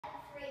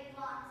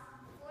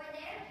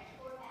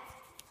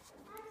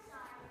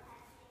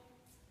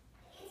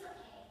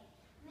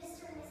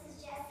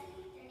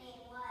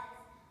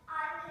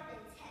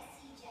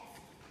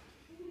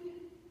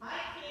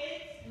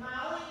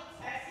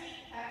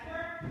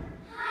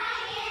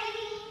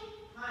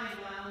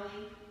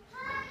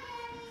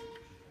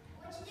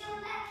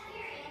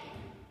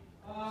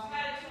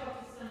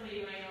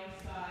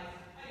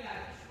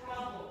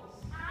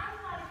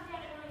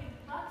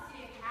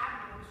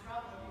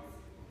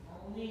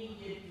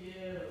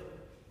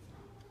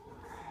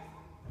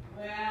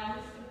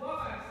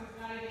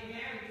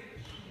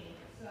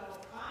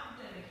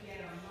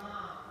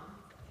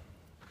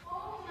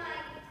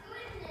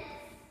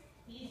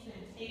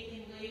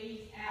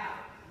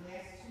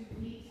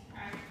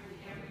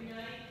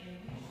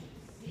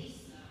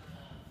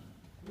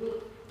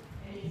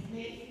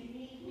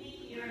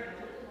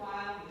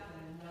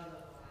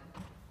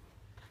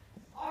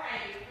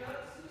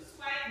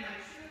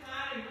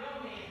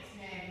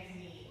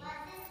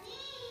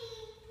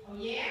Oh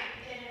yeah?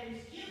 Then it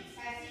was you,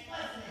 Tessie,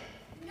 wasn't it?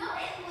 No,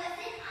 it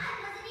wasn't. I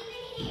wasn't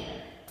even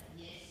here.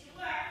 Yes, you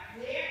were.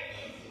 Where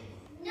is it?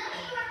 None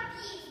of your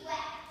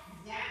beeswax.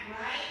 Is that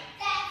right?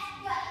 That's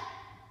right.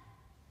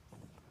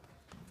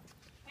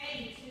 Hey,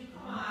 you two,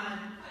 come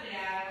on. Cut it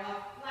out.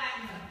 I'll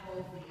flatten them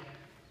both of you.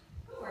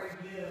 Who are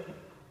you?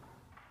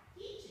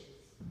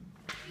 Peaches.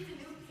 She's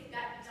a new kid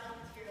got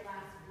dumped here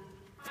last week.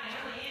 Hi,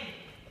 I'm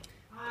Andy.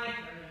 Hi,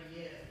 who are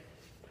you?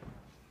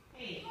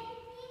 Hey. Hey,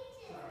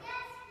 Peaches,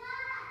 guess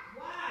what?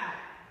 What?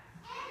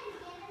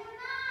 Annie's getting her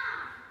mom.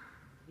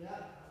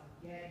 Yup, I'm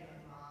getting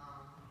her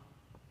mom.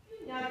 You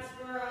nuts,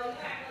 girl. You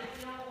act like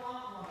you don't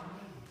want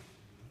one.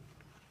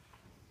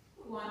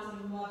 Who wants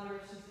a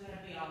mother if she's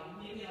gonna be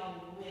maybe a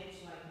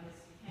witch like Miss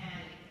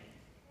Hannigan?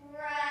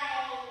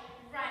 Right.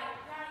 Right,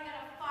 Ronnie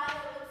got a father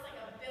that looks like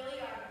a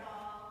billiard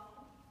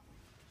ball.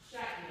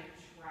 Shut your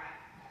trap,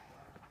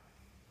 Pepper.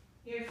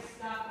 Here's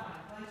stuff on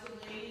a bunch of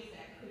ladies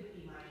that could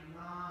be my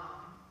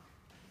mom.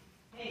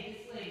 Hey,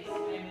 this lady's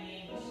playing the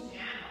English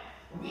Channel.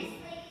 This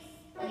lady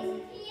plays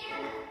the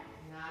piano.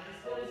 Not as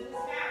good as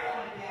Miss Carol,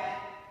 I bet.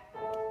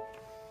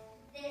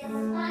 This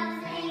one's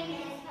name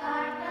is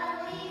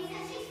Barbara Lee,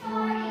 and she's 40.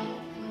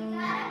 We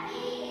got a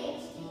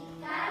PhD,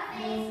 got a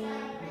face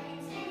like Rin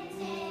Tin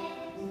Tin.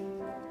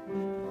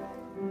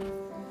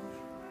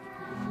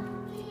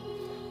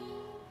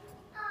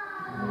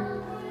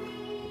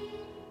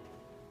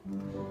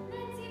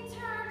 Nancy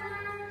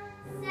Turner,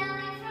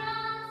 Sally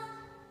Frost.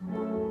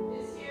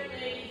 This here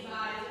lady's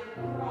eyes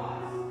are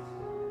crossed.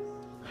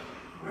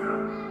 I'm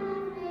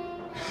afraid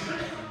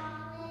that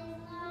all is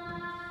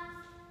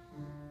lost.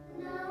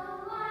 No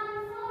one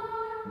for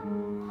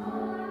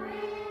poor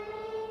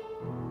Annie.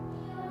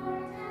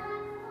 You're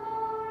done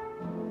for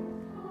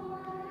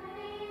poor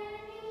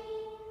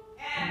Annie.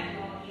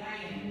 Abigail, I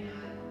am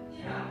not.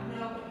 You don't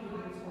know what you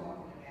were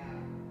talking about.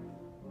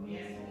 Oh,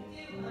 yes, we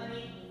do,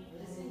 honey.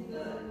 Listen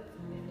good.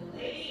 If the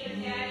lady your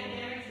daddy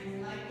marries is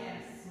like them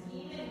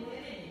scheming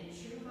women in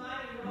true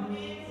modern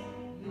romance,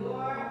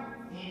 you're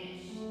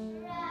finished.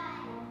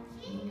 Right.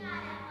 She's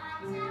gotta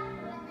watch out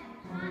for them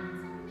hot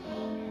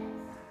tomatoes.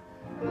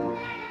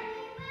 Better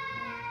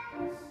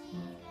beware,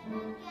 she's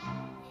gonna get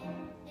him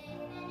if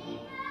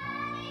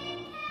anybody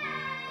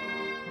can.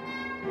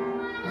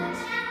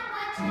 Watch out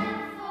for the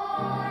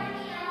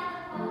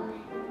other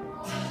woman,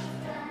 or she's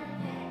gonna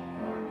get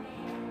your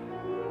man.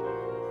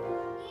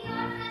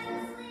 You're fast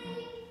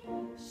asleep.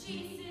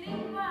 She's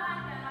sitting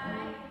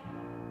wide-eyed.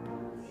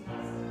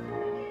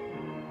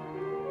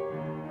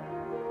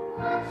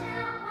 Watch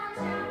out